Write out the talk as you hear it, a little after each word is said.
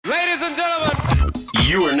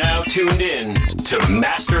You are now tuned in to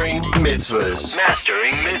Mastering Mitzvahs.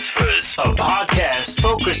 Mastering Mitzvahs. A podcast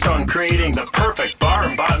focused on creating the perfect bar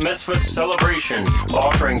and bat mitzvah celebration,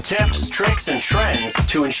 offering tips, tricks, and trends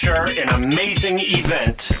to ensure an amazing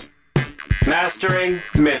event. Mastering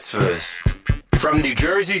Mitzvahs. From New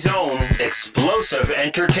Jersey's own Explosive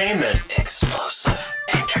Entertainment. Explosive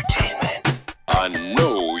Entertainment. I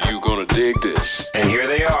know you're gonna dig this. And here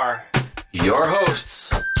they are, your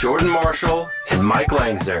hosts, Jordan Marshall and Mike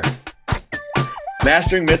Langzer.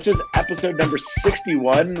 Mastering Mitzvahs, episode number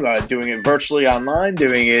 61. Doing it virtually online,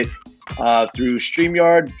 doing it through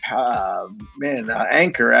StreamYard,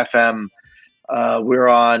 Anchor FM. We're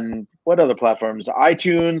on what other platforms?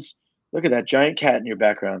 iTunes. Look at that giant cat in your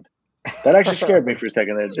background. That actually scared me for a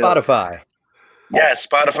second. Spotify. Yeah,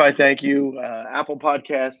 Spotify, thank you. Apple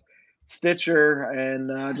Podcasts, Stitcher,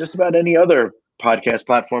 and just about any other podcast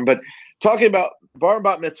platform. But talking about bar and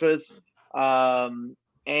bat mitzvahs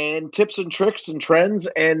and tips and tricks and trends.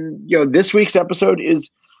 And, this week's episode is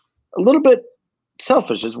a little bit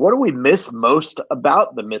selfish. Is what do we miss most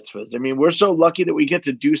about the mitzvahs? I mean, we're so lucky that we get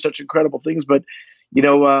to do such incredible things. But,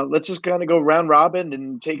 let's just kind of go round robin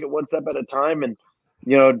and take it one step at a time. And,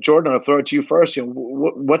 Jordan, I'll throw it to you first.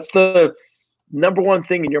 What's the number one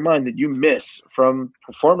thing in your mind that you miss from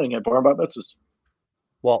performing at bar and bat mitzvahs?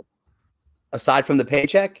 Well, aside from the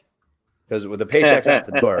paycheck, because with the paycheck's out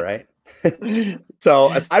the door, right?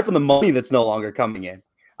 So aside from the money that's no longer coming in,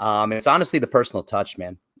 it's honestly the personal touch,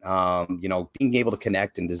 man. Being able to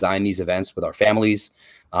connect and design these events with our families,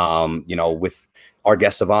 with our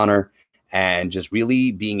guests of honor, and just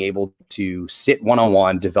really being able to sit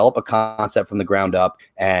one-on-one, develop a concept from the ground up,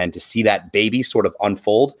 and to see that baby sort of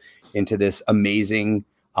unfold into this amazing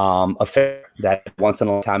affair, that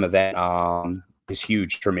once-in-a-lifetime event is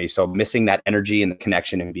huge for me. So missing that energy and the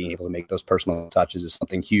connection and being able to make those personal touches is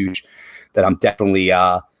something huge that I'm definitely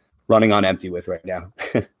running on empty with right now.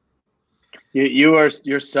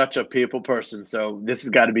 You're such a people person, so this has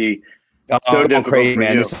got to be so difficult crazy, for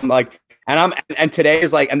man. you. This is like, and today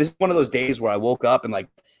is like, and this is one of those days where I woke up and like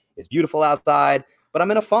it's beautiful outside, but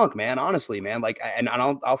I'm in a funk, man. Honestly, man. Like, and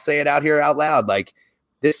I'll say it out here out loud. Like,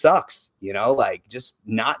 this sucks, like just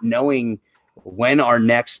not knowing when our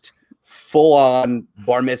next full-on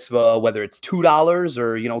bar mitzvah, whether it's $2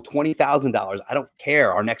 or $20,000, I don't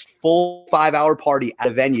care. Our next full 5-hour party at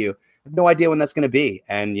a venue, I have no idea when that's going to be,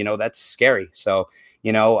 and that's scary. So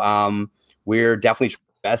we're definitely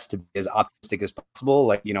best to be as optimistic as possible.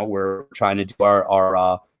 Like we're trying to do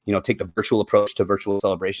our take the virtual approach to virtual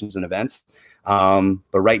celebrations and events.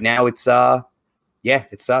 But right now it's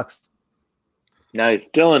it sucks. Nice.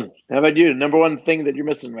 Dylan, how about you? Number one thing that you're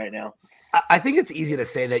missing right now? I think it's easy to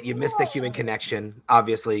say that you miss the human connection.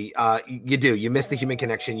 Obviously, you do. You miss the human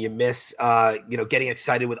connection. You miss, getting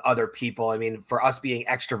excited with other people. I mean, for us being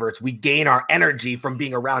extroverts, we gain our energy from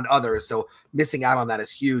being around others. So missing out on that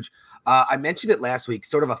is huge. I mentioned it last week,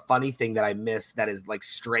 sort of a funny thing that I miss that is like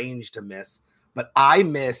strange to miss, but I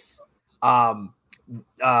miss bar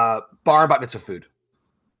and bat mitzvah food.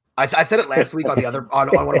 I said it last week on one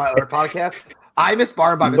of my other podcasts. I miss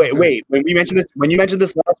bar and bat mitzvah food. Wait. When you mentioned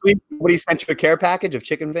this last week, somebody sent you a care package of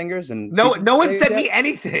chicken fingers and no one sent me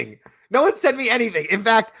anything. No one sent me anything. In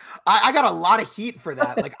fact, I got a lot of heat for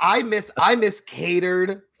that. Like I miss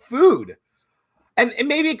catered food, and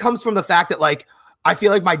maybe it comes from the fact that like I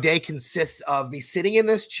feel like my day consists of me sitting in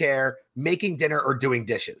this chair, making dinner or doing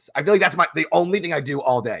dishes. I feel like that's the only thing I do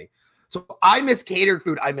all day. So I miss catered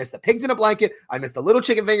food. I miss the pigs in a blanket. I miss the little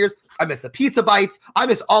chicken fingers. I miss the pizza bites. I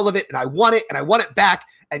miss all of it. And I want it. And I want it back.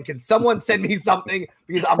 And can someone send me something?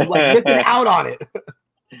 Because I'm like missing out on it.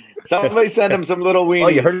 Somebody send him some little weenies. Oh,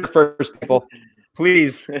 you heard it first, people.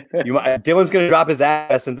 Please. Dylan's going to drop his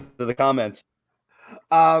ass into the comments.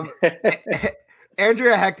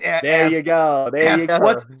 Andrea Hecht there you go.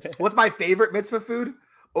 What's my favorite mitzvah food?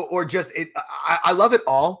 Or just it? I love it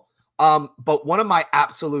all. But one of my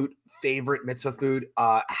absolute favorite mitzvah food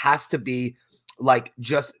has to be like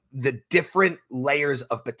just the different layers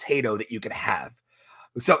of potato that you can have.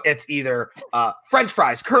 So it's either French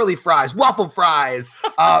fries, curly fries, waffle fries,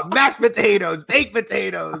 mashed potatoes, baked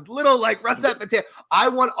potatoes, little like russet potato. I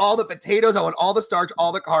want all the potatoes. I want all the starch,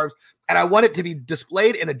 all the carbs, and I want it to be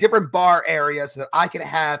displayed in a different bar area so that I can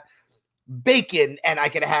have bacon and I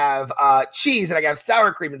can have cheese and I can have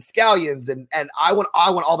sour cream and scallions and I want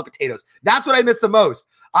all the potatoes. That's what I miss the most.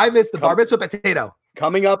 I miss the bar mitzvah potato.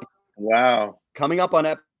 Coming up. Wow. Coming up on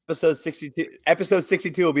episode 62. Episode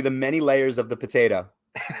 62 will be the many layers of the potato.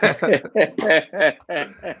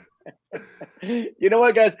 You know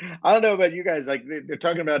what, guys? I don't know about you guys. Like they're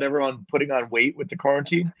talking about everyone putting on weight with the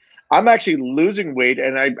quarantine. I'm actually losing weight,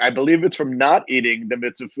 and I believe it's from not eating the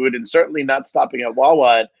mitzvah food, and certainly not stopping at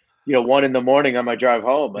Wawa at 1 in the morning on my drive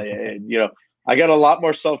home. I got a lot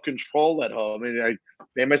more self control at home. I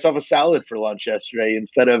made myself a salad for lunch yesterday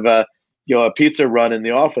instead of a pizza run in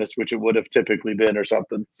the office, which it would have typically been or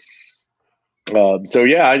something. So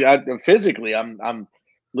yeah, I physically I'm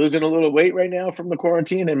losing a little weight right now from the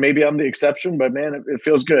quarantine, and maybe I'm the exception, but man, it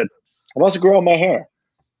feels good. I'm also growing my hair.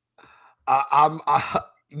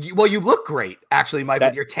 Well, you look great, actually, Mike,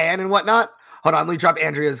 with your tan and whatnot. Hold on, let me drop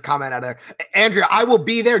Andrea's comment out there. Andrea, I will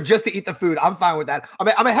be there just to eat the food. I'm fine with that.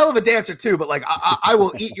 I'm a hell of a dancer too, but like I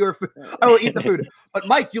will eat your food. I will eat the food. But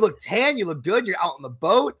Mike, you look tan. You look good. You're out on the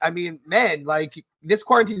boat. I mean, man, like this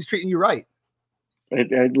quarantine is treating you right.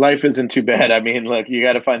 Life isn't too bad. I mean, look, you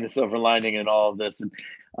got to find the silver lining in all of this. And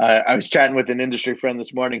I was chatting with an industry friend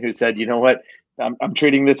this morning who said, you know what? I'm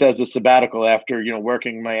treating this as a sabbatical after,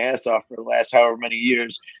 working my ass off for the last however many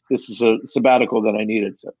years. This is a sabbatical that I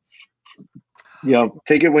needed. So,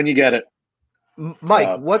 take it when you get it.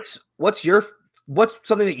 Mike, what's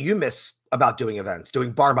something that you miss about doing events,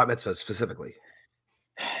 doing bar and bat mitzvahs specifically?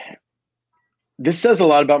 This says a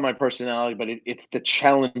lot about my personality, but it's the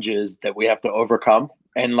challenges that we have to overcome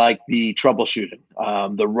and like the troubleshooting,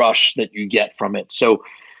 the rush that you get from it. So,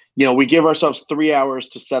 we give ourselves 3 hours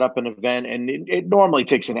to set up an event, and it normally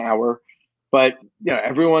takes an hour. But,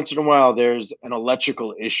 every once in a while, there's an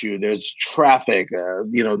electrical issue. There's traffic.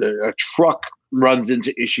 A truck runs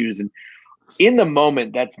into issues. And in the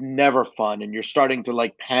moment, that's never fun. And you're starting to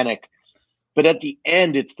like panic. But at the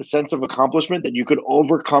end, it's the sense of accomplishment that you could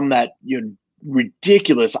overcome that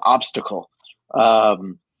ridiculous obstacle.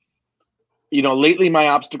 Lately, my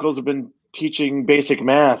obstacles have been teaching basic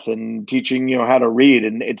math and teaching, how to read.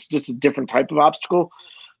 And it's just a different type of obstacle.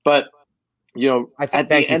 But, at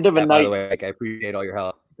the end of a night, by the way, I appreciate all your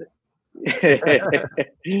help.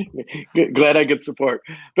 Glad I get support.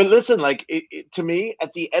 But listen, like to me,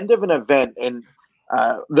 at the end of an event, and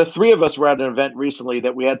the three of us were at an event recently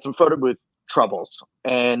that we had some photo booth troubles,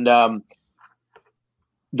 and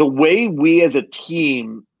the way we as a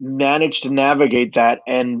team managed to navigate that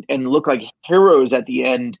and look like heroes at the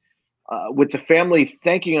end, with the family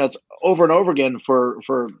thanking us over and over again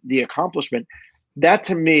for the accomplishment. That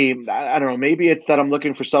to me, I don't know, maybe it's that I'm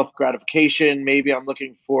looking for self-gratification. Maybe I'm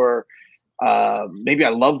looking for, maybe I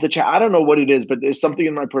love the challenge. I don't know what it is, but there's something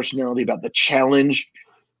in my personality about the challenge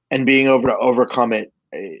and being able to overcome it.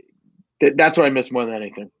 That's what I miss more than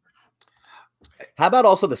anything. How about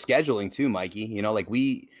also the scheduling too, Mikey? Like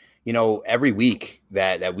we, every week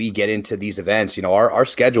that we get into these events, our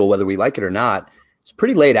schedule, whether we like it or not, it's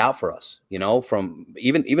pretty laid out for us, from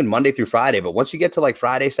even Monday through Friday. But once you get to like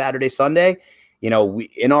Friday, Saturday, Sunday, we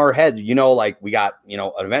in our head, like we got,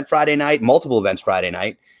 an event Friday night, multiple events Friday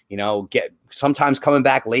night, get sometimes coming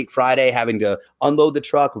back late Friday, having to unload the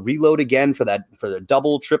truck, reload again for the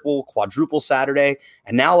double, triple, quadruple Saturday.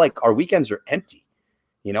 And now like our weekends are empty.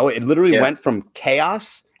 It literally went from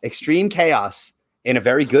chaos, extreme chaos in a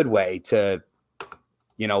very good way to,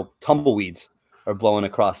 tumbleweeds are blowing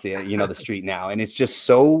across the, the street now. And it's just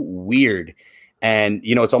so weird. And,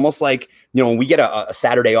 it's almost like, when we get a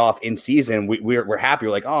Saturday off in season, we're happy.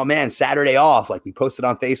 We're like, oh man, Saturday off. Like we posted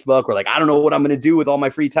on Facebook. We're like, I don't know what I'm going to do with all my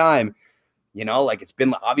free time. Like it's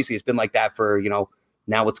been like that for,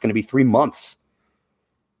 now it's going to be 3 months.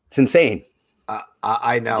 It's insane.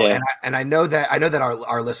 I know. Yeah. And I know that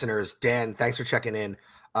our listeners, Dan, thanks for checking in.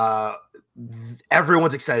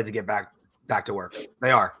 Everyone's excited to get back to work. They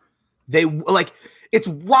are. It's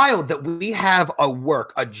wild that we have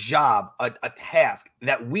a job, a task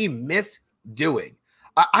that we miss doing.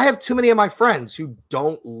 I have too many of my friends who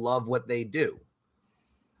don't love what they do.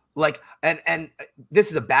 Like, and this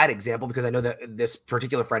is a bad example because I know that this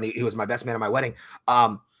particular friend, he was my best man at my wedding.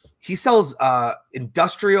 He sells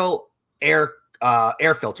industrial air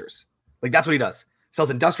filters. Like that's what he does. Sells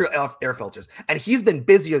industrial air filters. And he's been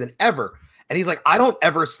busier than ever. And he's like, I don't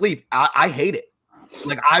ever sleep. I hate it.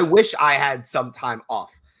 Like, I wish I had some time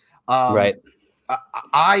off. Right.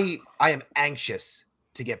 I am anxious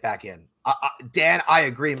to get back in. Dan, I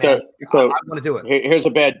agree, man. So I want to do it. Here's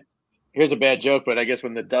a bad joke, but I guess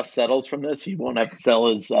when the dust settles from this, he won't have to sell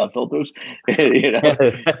his filters.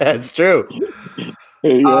 That's true.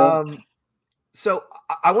 Yeah. So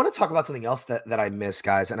I want to talk about something else that I miss,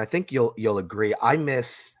 guys, and I think you'll agree. I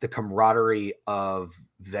miss the camaraderie of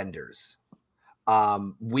vendors.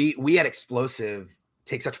 We at Explosive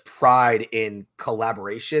take such pride in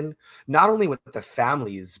collaboration, not only with the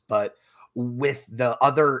families, but with the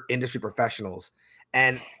other industry professionals.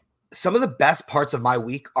 And some of the best parts of my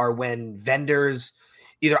week are when vendors,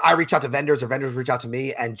 either I reach out to vendors or vendors reach out to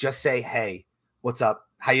me and just say, hey, what's up?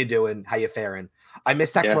 How you doing? How you faring? I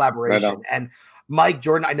miss that Yeah, collaboration. right on. And Mike,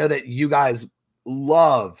 Jordan, I know that you guys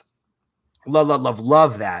love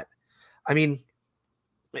that. I mean,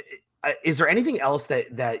 is there anything else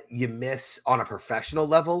that you miss on a professional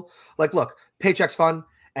level? Like, look, paycheck's fun,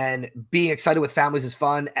 and being excited with families is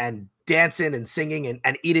fun, and dancing and singing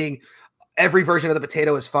and eating every version of the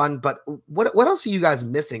potato is fun. But what else are you guys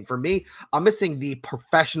missing? For me, I'm missing the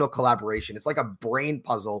professional collaboration. It's like a brain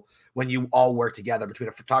puzzle when you all work together between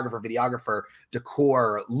a photographer, videographer,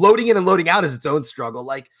 decor. Loading in and loading out is its own struggle.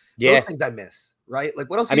 Like those things I miss, right? Like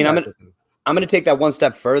what else? I'm going to take that one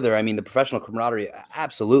step further. I mean, the professional camaraderie,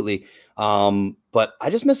 absolutely. But I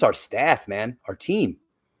just miss our staff, man, our team.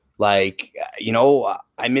 Like,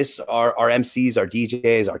 I miss our MCs, our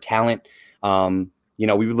DJs, our talent.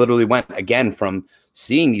 We literally went again from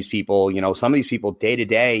seeing these people, some of these people day to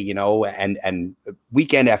day, and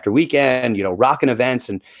weekend after weekend, rocking events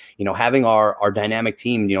and, having our dynamic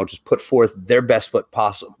team, just put forth their best foot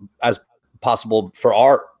possible for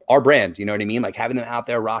our brand, you know what I mean? Like having them out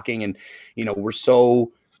there rocking and, we're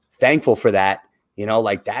so thankful for that,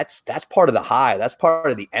 like that's part of the high. That's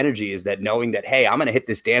part of the energy is that knowing that, hey, I'm going to hit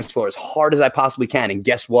this dance floor as hard as I possibly can. And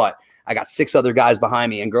guess what? I got 6 other guys behind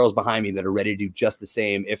me and girls behind me that are ready to do just the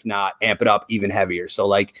same, if not amp it up even heavier. So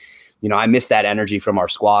like, I miss that energy from our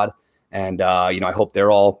squad and, I hope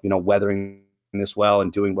they're all, weathering this well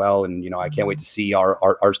and doing well. And, I can't wait to see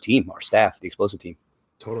our team, our staff, the explosive team.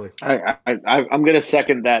 Totally. I'm going to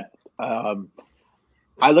second that.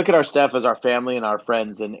 I look at our staff as our family and our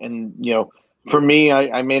friends. And for me,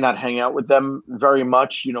 I may not hang out with them very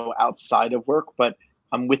much, outside of work, but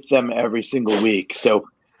I'm with them every single week. So,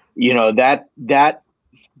 that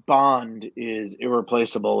bond is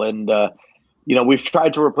irreplaceable. And, we've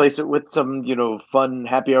tried to replace it with some, fun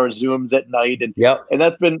happy hour Zooms at night. And, and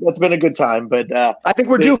that's been a good time. But I think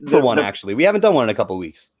we're due for one, actually. We haven't done one in a couple of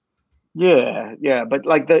weeks. Yeah. But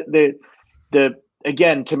like the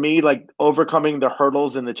again, to me, like overcoming the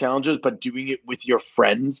hurdles and the challenges, but doing it with your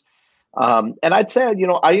friends. And I'd say,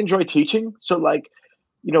 I enjoy teaching. So like,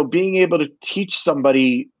 being able to teach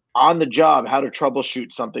somebody on the job how to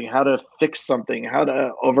troubleshoot something, how to fix something, how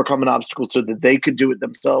to overcome an obstacle so that they could do it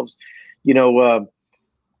themselves. We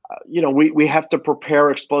have to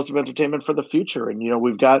prepare explosive entertainment for the future. And,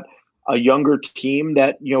 we've got a younger team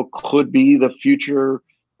that, could be the future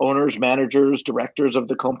owners, managers, directors of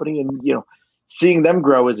the company. And, seeing them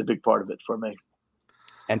grow is a big part of it for me.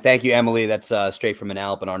 And thank you, Emily. That's straight from an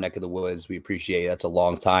Alp in our neck of the woods. We appreciate it. That's a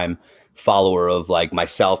long time follower of like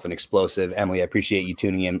myself and Explosive. Emily, I appreciate you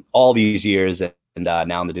tuning in all these years and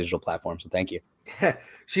now on the digital platform. So thank you.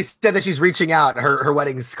 She said that she's reaching out. Her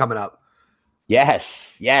wedding's coming up.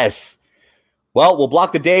 Yes. Well, we'll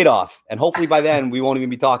block the date off. And hopefully by then we won't even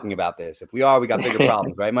be talking about this. If we are, we got bigger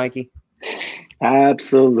problems, right, Mikey?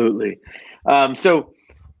 Absolutely. So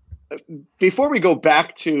before we go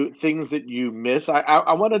back to things that you miss,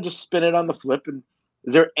 I want to just spin it on the flip. And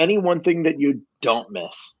is there any one thing that you don't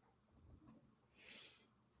miss?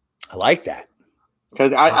 I like that.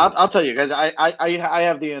 Because I'll tell you, guys, I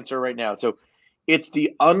have the answer right now. So it's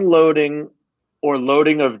the unloading or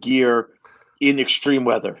loading of gear in extreme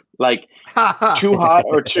weather, like too hot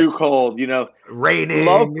or too cold, raining.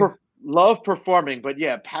 Love performing, but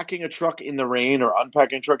yeah, packing a truck in the rain or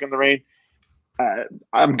unpacking a truck in the rain.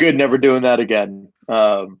 I'm good. Never doing that again.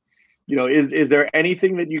 Is there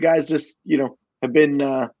anything that you guys just, have been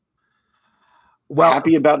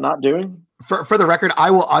happy about not doing? For the record, I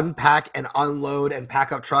will unpack and unload and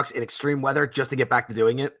pack up trucks in extreme weather just to get back to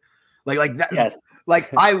doing it. Like that. Yes. Like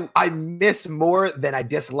I miss more than I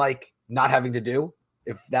dislike not having to do,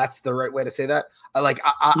 if that's the right way to say that. I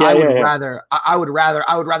would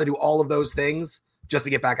rather do all of those things just to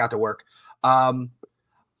get back out to work. You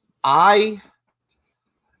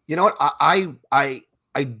know what? I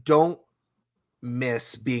don't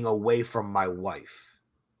miss being away from my wife.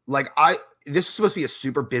 Like this is supposed to be a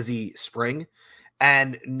super busy spring,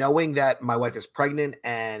 and knowing that my wife is pregnant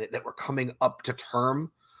and that we're coming up to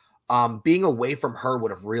term, being away from her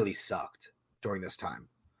would have really sucked during this time.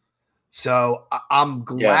 So I'm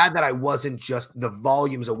glad that I wasn't just the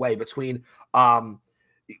volumes away between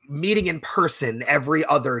meeting in person every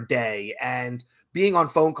other day and being on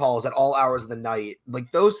phone calls at all hours of the night.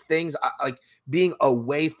 Like those things, like being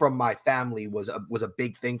away from my family was a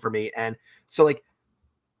big thing for me. And so like,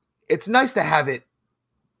 it's nice to have it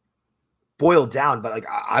boiled down, but like,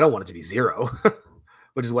 I don't want it to be zero,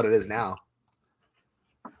 which is what it is now.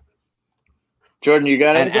 Jordan, you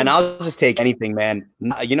got anything? And I'll just take anything, man.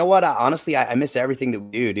 You know what? Honestly, I miss everything that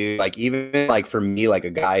we do, dude. Like even like for me, like a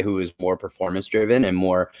guy who is more performance driven and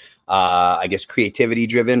more, I guess, creativity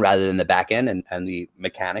driven rather than the back end and the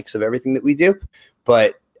mechanics of everything that we do.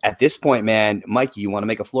 But at this point, man, Mikey, you want to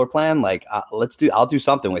make a floor plan? Like, I'll do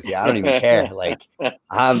something with you. I don't even care. Like,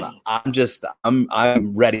 I'm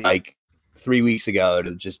ready. Like 3 weeks ago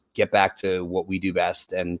to just get back to what we do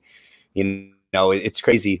best. And you know, it's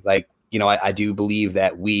crazy. Like, you know, I do believe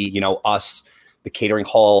that we, you know, us, the catering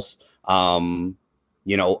halls,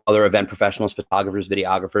 you know, other event professionals, photographers,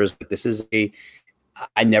 videographers, like this is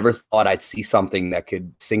I never thought I'd see something that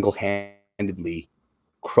could single-handedly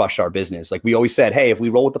crush our business. Like we always said, hey, if we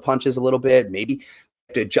roll with the punches a little bit, maybe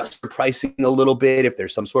to adjust the pricing a little bit, if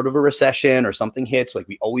there's some sort of a recession or something hits, like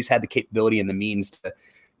we always had the capability and the means to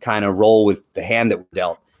kind of roll with the hand that we're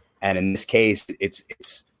dealt. And in this case,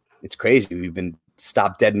 it's crazy. We've been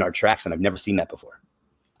stopped dead in our tracks, and I've never seen that before.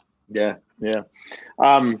 Yeah.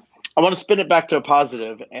 I want to spin it back to a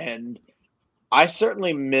positive, and I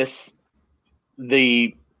certainly miss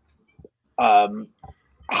the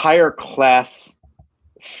higher class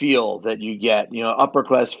feel that you get, you know, upper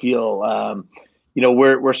class feel. You know,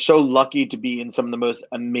 we're so lucky to be in some of the most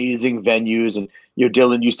amazing venues, and you know,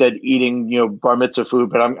 Dylan, you said eating, you know, bar mitzvah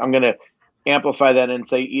food, but I'm going to amplify that and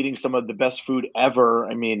say eating some of the best food ever.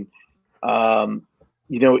 I mean,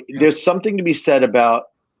 you know, there's something to be said about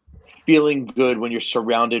feeling good when you're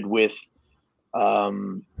surrounded with,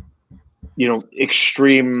 you know,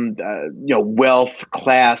 extreme, you know, wealth,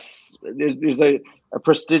 class. There's a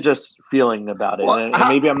prestigious feeling about it. Well, and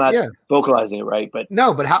maybe I'm not vocalizing it right, but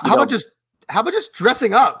no, but how about just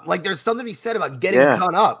dressing up? Like there's something to be said about getting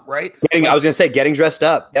done up, right? I was going to say getting dressed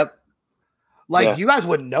up. Yep. Like you guys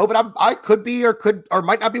wouldn't know, but I could be or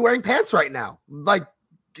might not be wearing pants right now. Like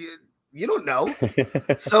you don't know.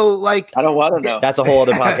 So like I don't want to know. That's a whole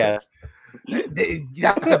other podcast.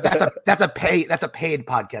 That's a paid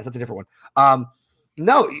podcast. That's a different one.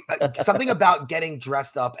 No, something about getting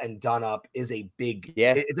dressed up and done up is a big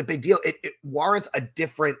it's a big deal. It warrants a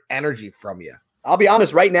different energy from you. I'll be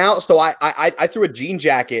honest right now. So I threw a jean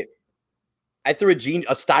jacket. I threw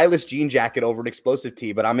a stylish jean jacket over an explosive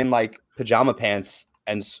tee, but I'm in like pajama pants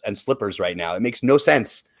and slippers right now. It makes no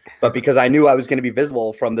sense. But because I knew I was going to be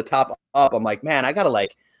visible from the top up, I'm like, man, I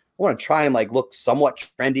want to try and like look somewhat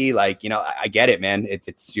trendy. Like, you know, I get it, man.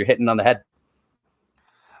 It's you're hitting on the head.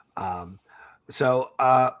 So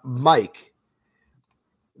Mike,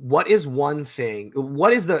 what is one thing?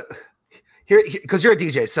 What is the here because you're a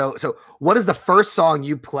DJ. So what is the first song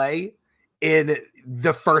you play in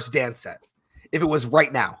the first dance set? If it was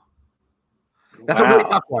right now. That's a really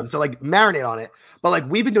tough one. So like marinate on it. But like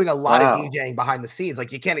we've been doing a lot of DJing behind the scenes.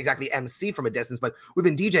 Like you can't exactly MC from a distance, but we've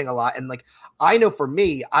been DJing a lot. And like I know for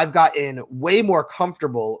me, I've gotten way more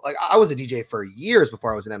comfortable. Like I was a DJ for years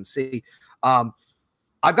before I was an MC.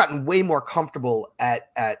 I've gotten way more comfortable at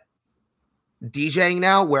DJing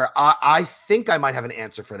now, where I think I might have an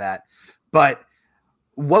answer for that. But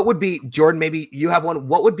what would be, Jordan, maybe you have one.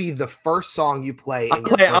 What would be the first song you play? I'm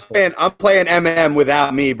playing MM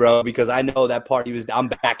Without Me, bro, because I know that party was, I'm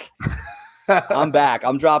back. I'm back.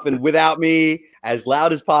 I'm dropping Without Me as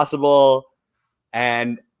loud as possible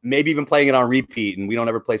and maybe even playing it on repeat. And we don't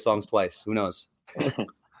ever play songs twice. Who knows?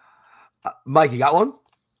 Mike, you got one?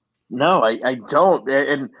 No, I don't.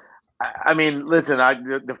 And I mean, listen,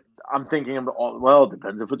 I'm thinking of well, it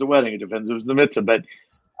depends if it's a wedding. It depends if it's a mitzvah, but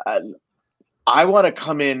I want to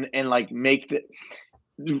come in and like make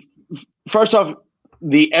first off,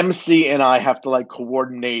 the MC and I have to like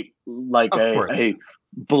coordinate like a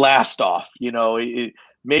blast off, you know,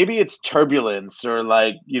 maybe it's turbulence or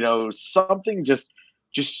like, you know, something just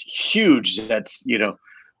huge. That's, you know,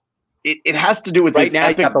 it has to do with right now.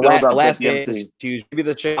 You got the last day is huge. Maybe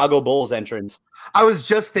the Chicago Bulls entrance. I was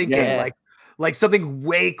just thinking like something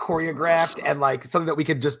way choreographed and like something that we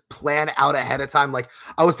could just plan out ahead of time. Like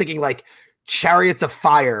I was thinking like Chariots of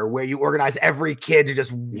Fire, where you organize every kid to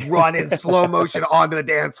just run in slow motion onto the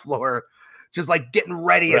dance floor, just like getting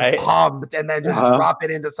ready and pumped, and then just drop it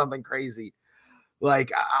into something crazy.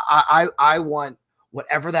 Like I want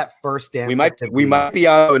whatever that first dance. We might be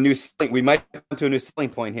on a new selling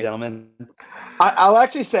point here, gentlemen. I'll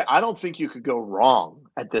actually say I don't think you could go wrong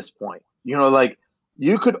at this point. You know, like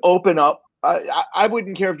you could open up. I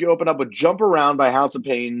wouldn't care if you open up with Jump Around by House of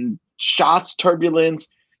Pain, Shots, Turbulence,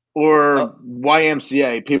 or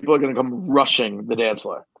YMCA. People are going to come rushing the dance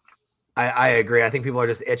floor. I agree. I think people are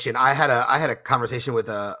just itching. I had a conversation with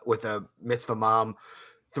a mitzvah mom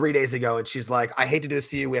 3 days ago, and she's like, "I hate to do this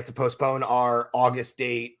to you. We have to postpone our August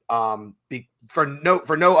date for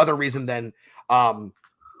no other reason than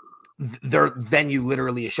their venue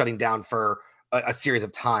literally is shutting down for a series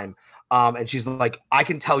of time. And she's like, I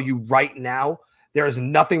can tell you right now, there is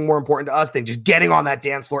nothing more important to us than just getting on that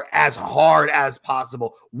dance floor as hard as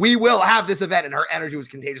possible. We will have this event. And her energy was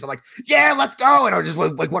contagious. I'm like, yeah, let's go. And I just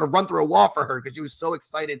want to run through a wall for her because she was so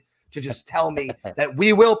excited to just tell me that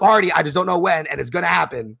we will party. I just don't know when, and it's going to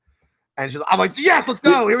happen. And I'm like, yes, let's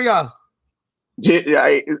go. Here we go.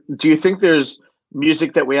 Do you think there's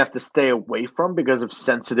music that we have to stay away from because of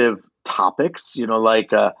sensitive topics? Like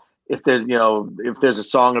if there's a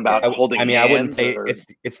song about holding hands. I wouldn't say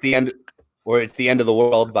it's the end, or it's the end of the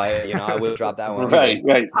world by, I would drop that one.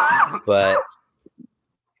 Right. But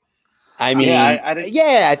I mean,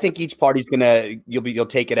 I think each party's you'll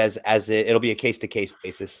take it as it'll be a case to case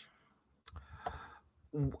basis.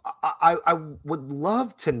 I would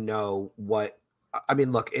love to know what, I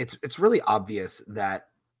mean, look, it's really obvious that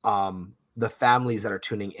the families that are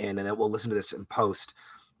tuning in and that will listen to this in post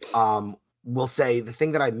will say the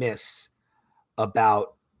thing that I miss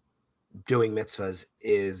about doing mitzvahs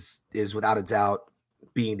is without a doubt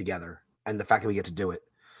being together and the fact that we get to do it.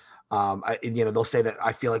 They'll say that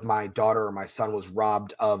I feel like my daughter or my son was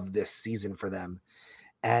robbed of this season for them.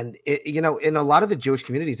 And in a lot of the Jewish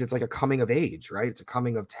communities, it's like a coming of age, right? It's a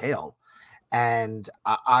coming of tale. And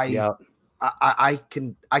I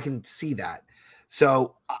can see that.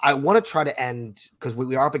 So I want to try to end, because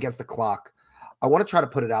we are up against the clock. I want to try to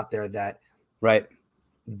put it out there that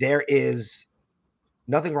there is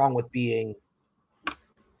nothing wrong with being,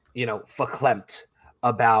 verklempt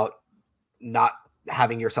about not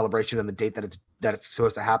having your celebration on the date that it's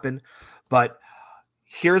supposed to happen. But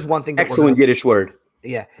here's one thing. Excellent Yiddish word.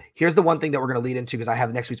 Yeah. Here's the one thing that we're going to lead into, because I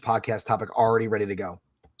have next week's podcast topic already ready to go.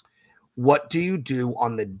 What do you do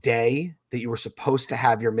on the day that you were supposed to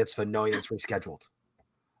have your mitzvah knowing it's rescheduled?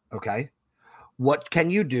 Okay. What can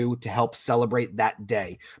you do to help celebrate that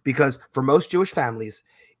day? Because for most Jewish families,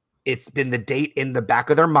 it's been the date in the back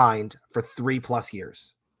of their mind for 3+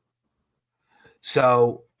 years.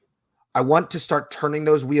 So I want to start turning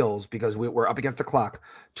those wheels, because we're up against the clock,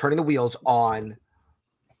 turning the wheels on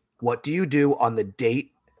what do you do on the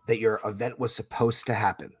date that your event was supposed to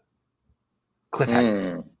happen?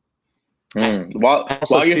 Cliffhanger. While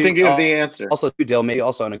you're thinking of the answer. Also, too, Dale, maybe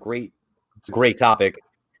also on a great topic.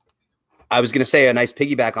 I was going to say a nice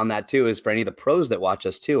piggyback on that too is for any of the pros that watch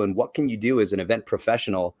us too. And what can you do as an event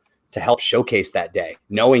professional to help showcase that day,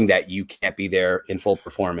 knowing that you can't be there in full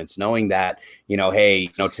performance, knowing that,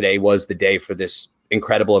 today was the day for this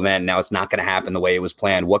incredible event. Now it's not going to happen the way it was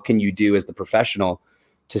planned. What can you do as the professional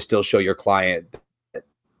to still show your client that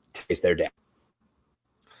today's their day?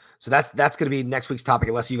 So that's going to be next week's topic,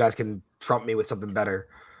 unless you guys can trump me with something better.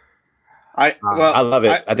 I love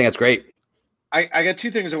it. I think that's great. I got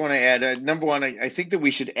two things I want to add. Number one, I think that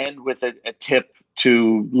we should end with a tip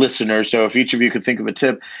to listeners. So if each of you could think of a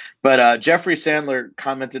tip, but Jeffrey Sandler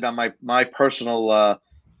commented on my personal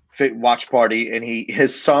watch party, and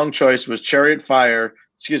his song choice was Chariots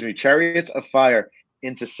of Fire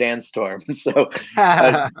into Sandstorm. So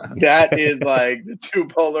that is like the two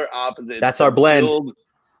polar opposites. That's our blend.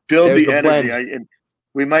 Build the energy.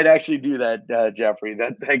 We might actually do that, Jeffrey.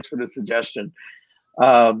 Thanks for the suggestion.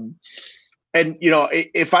 And,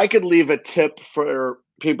 if I could leave a tip for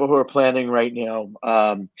people who are planning right now,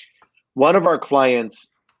 one of our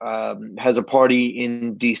clients has a party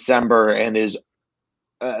in December and is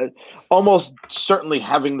almost certainly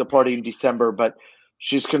having the party in December, but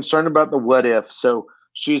she's concerned about the what if. So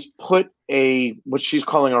she's put what she's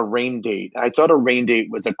calling a rain date. I thought a rain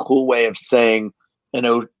date was a cool way of saying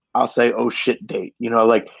I'll say, oh shit date,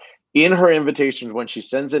 like in her invitations, when she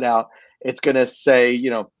sends it out, it's going to say,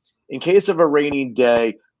 in case of a rainy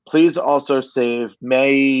day, please also save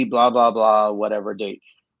May, blah, blah, blah, whatever date.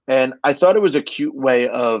 And I thought it was a cute way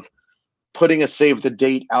of putting a save the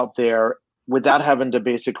date out there without having to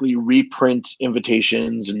basically reprint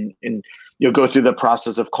invitations and go through the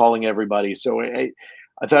process of calling everybody. So I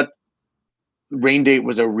thought rain date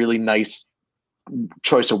was a really nice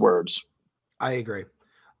choice of words. I agree.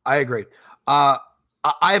 I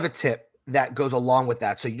have a tip that goes along with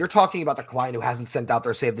that. So you're talking about the client who hasn't sent out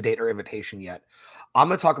their save the date or invitation yet. I'm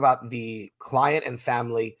going to talk about the client and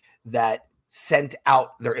family that sent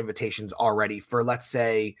out their invitations already for, let's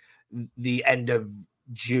say, the end of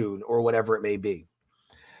June or whatever it may be.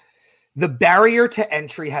 The barrier to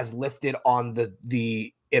entry has lifted on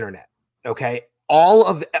the internet. Okay. All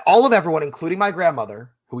of everyone, including my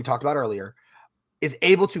grandmother, who we talked about earlier, is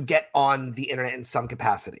able to get on the internet in some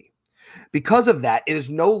capacity. Because of that, it is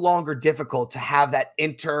no longer difficult to have that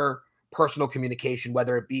interpersonal communication,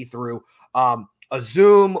 whether it be through a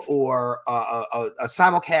Zoom or a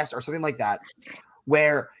simulcast or something like that,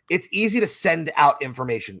 where it's easy to send out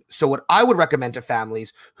information. So what I would recommend to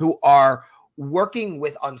families who are working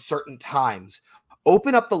with uncertain times,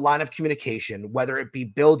 open up the line of communication, whether it be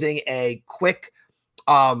building a quick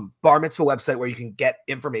bar mitzvah website where you can get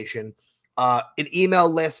information, an email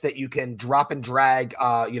list that you can drop and drag,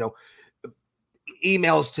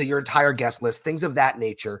 emails to your entire guest list, things of that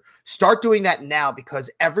nature. Start doing that now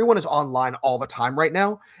because everyone is online all the time right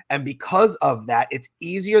now. And because of that, it's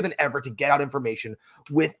easier than ever to get out information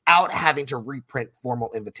without having to reprint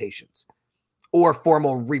formal invitations or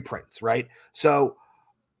formal reprints, right? So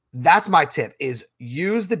that's my tip, is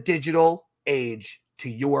use the digital age to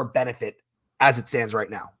your benefit as it stands right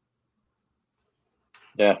now.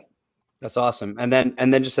 Yeah. That's awesome. And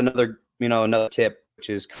then just another tip, which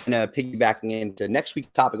is kind of piggybacking into next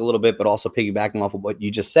week's topic a little bit, but also piggybacking off of what you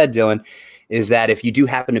just said, Dylan, is that if you do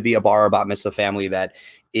happen to be a bar or bat mitzvah family that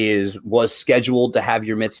was scheduled to have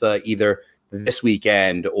your mitzvah either this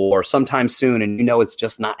weekend or sometime soon, and it's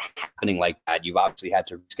just not happening like that, you've obviously had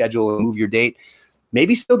to schedule and move your date,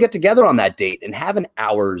 maybe still get together on that date and have an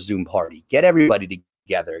hour Zoom party. Get everybody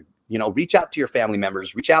together. Reach out to your family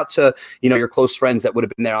members, reach out to, your close friends that would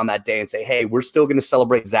have been there on that day and say, hey, we're still going to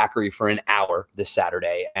celebrate Zachary for an hour this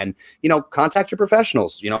Saturday. And, contact your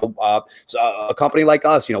professionals, so a company like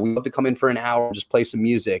us, we love to come in for an hour and just play some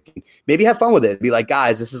music and maybe have fun with it. Be like,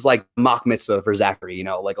 guys, this is like mock mitzvah for Zachary,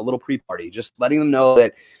 like a little pre-party, just letting them know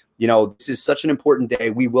that, this is such an important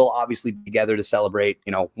day. We will obviously be together to celebrate,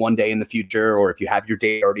 one day in the future, or if you have your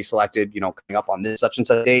date already selected, coming up on this such and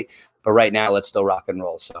such date. But right now, let's still rock and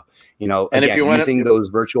roll. So, and again, if you want using those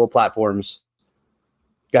virtual platforms.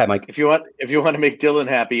 Go ahead, Mike. If you want to make Dylan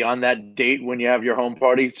happy on that date when you have your home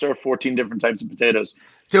party, serve 14 different types of potatoes.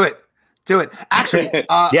 Do it. Actually,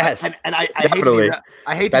 yes. And I hate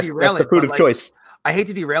to derail that's the food of choice. I hate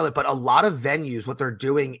to derail it, but a lot of venues, what they're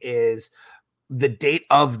doing is the date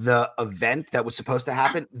of the event that was supposed to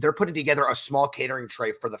happen, they're putting together a small catering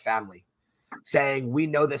tray for the family, saying, we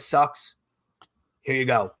know this sucks. Here you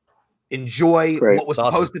go. Enjoy what was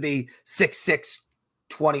supposed to be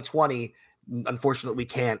 6/6/2020. Unfortunately, we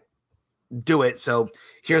can't do it. So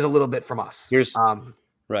here's a little bit from us.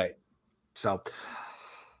 Right. So,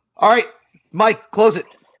 all right, Mike, close it.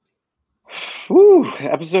 Whew,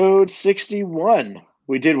 episode 61.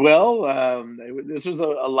 We did well. This was a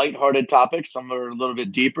lighthearted topic. Some are a little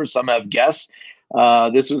bit deeper. Some have guests.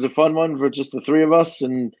 This was a fun one for just the three of us.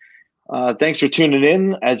 And thanks for tuning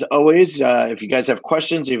in. As always, if you guys have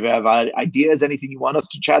questions, if you have ideas, anything you want us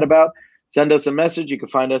to chat about, send us a message. You can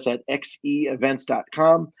find us at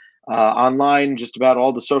xeevents.com, online, just about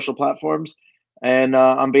all the social platforms. And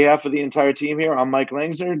on behalf of the entire team here, I'm Mike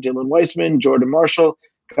Langsner, Dylan Weissman, Jordan Marshall.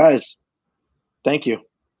 Guys, thank you.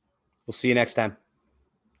 We'll see you next time.